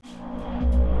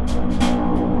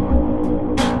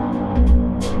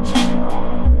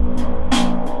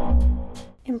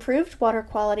improved water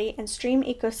quality and stream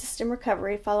ecosystem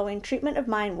recovery following treatment of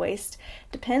mine waste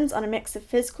depends on a mix of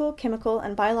physical, chemical,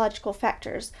 and biological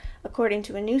factors, according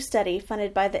to a new study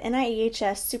funded by the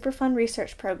NIEHS Superfund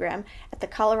Research Program at the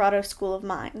Colorado School of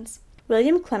Mines.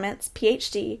 William Clements,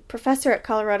 Ph.D., professor at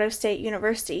Colorado State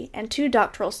University, and 2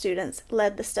 doctoral students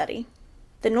led the study.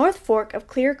 The North Fork of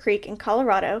Clear Creek in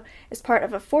Colorado is part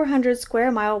of a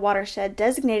 400-square-mile watershed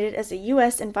designated as a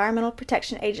U.S. Environmental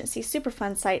Protection Agency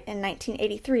Superfund site in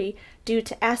 1983 due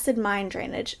to acid mine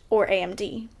drainage, or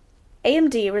AMD.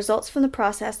 AMD results from the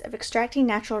process of extracting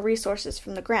natural resources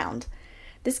from the ground.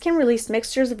 This can release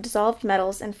mixtures of dissolved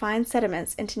metals and fine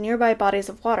sediments into nearby bodies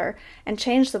of water and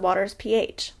change the water's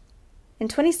pH. In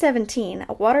 2017,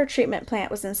 a water treatment plant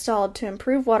was installed to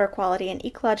improve water quality and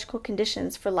ecological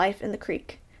conditions for life in the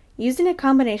creek. Using a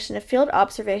combination of field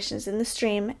observations in the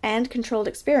stream and controlled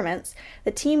experiments,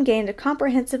 the team gained a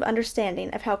comprehensive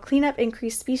understanding of how cleanup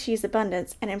increased species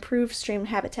abundance and improved stream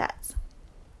habitats.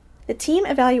 The team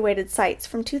evaluated sites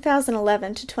from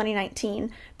 2011 to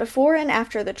 2019, before and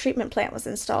after the treatment plant was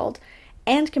installed,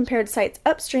 and compared sites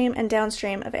upstream and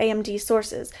downstream of AMD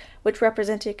sources, which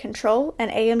represented control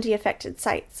and AMD-affected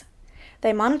sites.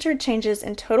 They monitored changes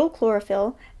in total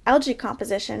chlorophyll, algae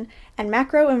composition, and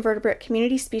macroinvertebrate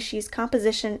community species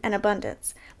composition and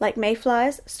abundance, like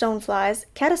mayflies, stoneflies,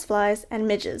 caddisflies, and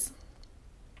midges.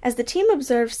 As the team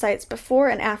observed sites before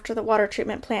and after the water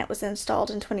treatment plant was installed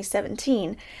in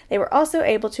 2017, they were also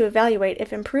able to evaluate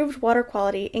if improved water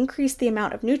quality increased the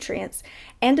amount of nutrients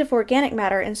and if organic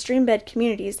matter in streambed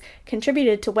communities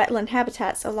contributed to wetland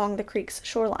habitats along the creek's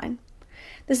shoreline.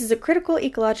 This is a critical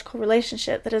ecological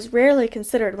relationship that is rarely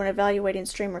considered when evaluating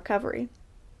stream recovery.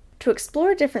 To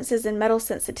explore differences in metal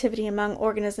sensitivity among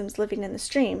organisms living in the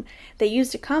stream, they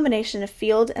used a combination of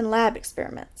field and lab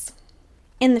experiments.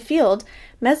 In the field,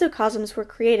 mesocosms were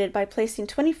created by placing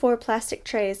 24 plastic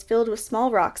trays filled with small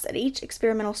rocks at each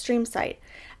experimental stream site,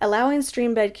 allowing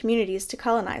streambed communities to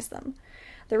colonize them.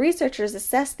 The researchers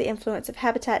assessed the influence of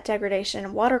habitat degradation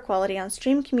and water quality on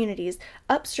stream communities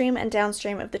upstream and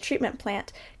downstream of the treatment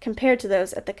plant compared to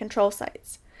those at the control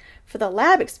sites. For the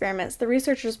lab experiments, the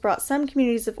researchers brought some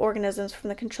communities of organisms from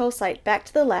the control site back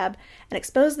to the lab and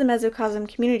exposed the mesocosm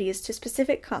communities to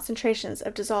specific concentrations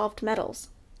of dissolved metals.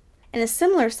 In a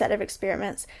similar set of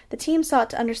experiments, the team sought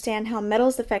to understand how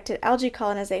metals affected algae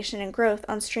colonization and growth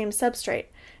on stream substrate,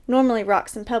 normally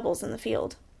rocks and pebbles in the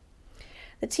field.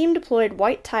 The team deployed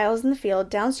white tiles in the field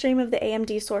downstream of the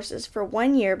AMD sources for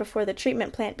 1 year before the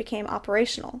treatment plant became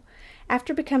operational.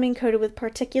 After becoming coated with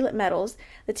particulate metals,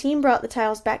 the team brought the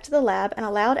tiles back to the lab and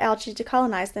allowed algae to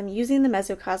colonize them using the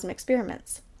mesocosm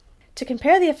experiments. To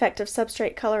compare the effect of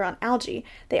substrate color on algae,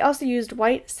 they also used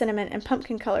white, cinnamon, and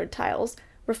pumpkin-colored tiles,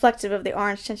 reflective of the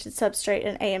orange-tinted substrate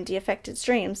in AMD-affected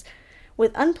streams,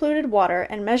 with unpolluted water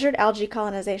and measured algae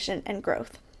colonization and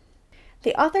growth.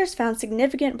 The authors found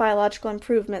significant biological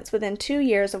improvements within 2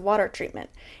 years of water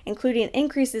treatment, including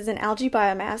increases in algae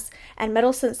biomass and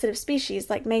metal-sensitive species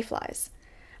like mayflies.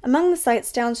 Among the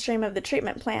sites downstream of the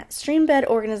treatment plant, streambed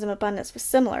organism abundance was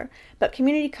similar, but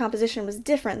community composition was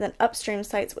different than upstream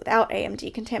sites without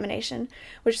AMD contamination,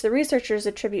 which the researchers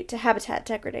attribute to habitat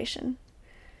degradation.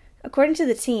 According to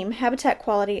the team, habitat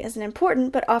quality is an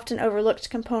important but often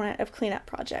overlooked component of cleanup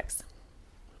projects.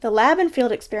 The lab and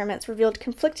field experiments revealed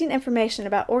conflicting information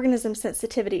about organism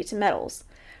sensitivity to metals.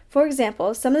 For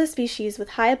example, some of the species with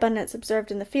high abundance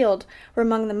observed in the field were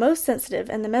among the most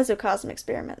sensitive in the mesocosm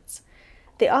experiments.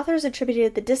 The authors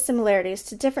attributed the dissimilarities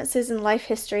to differences in life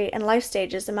history and life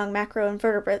stages among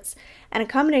macroinvertebrates and a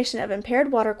combination of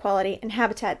impaired water quality and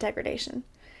habitat degradation.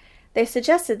 They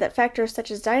suggested that factors such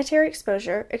as dietary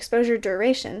exposure, exposure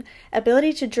duration,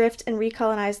 ability to drift and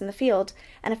recolonize in the field,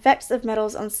 and effects of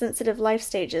metals on sensitive life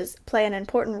stages play an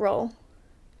important role.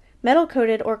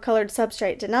 Metal-coated or colored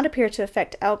substrate did not appear to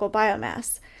affect algal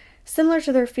biomass. Similar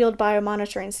to their field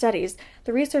biomonitoring studies,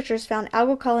 the researchers found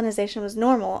algal colonization was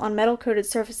normal on metal-coated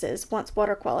surfaces once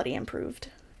water quality improved.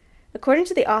 According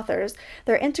to the authors,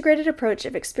 their integrated approach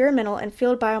of experimental and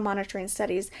field biomonitoring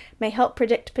studies may help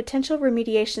predict potential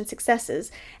remediation successes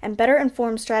and better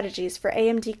inform strategies for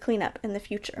AMD cleanup in the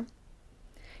future.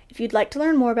 If you'd like to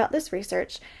learn more about this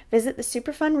research, visit the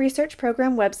Superfund Research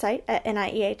Program website at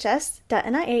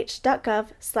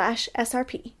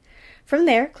niehs.nih.gov/SRP. From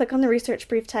there, click on the research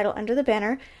brief title under the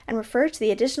banner and refer to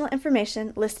the additional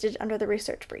information listed under the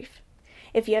research brief.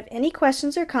 If you have any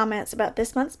questions or comments about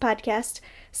this month's podcast,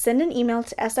 send an email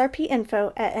to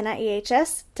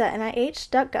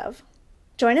srpinfo@niehs.nih.gov.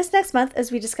 Join us next month as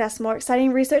we discuss more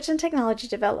exciting research and technology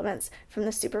developments from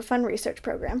the Superfund Research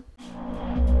Program.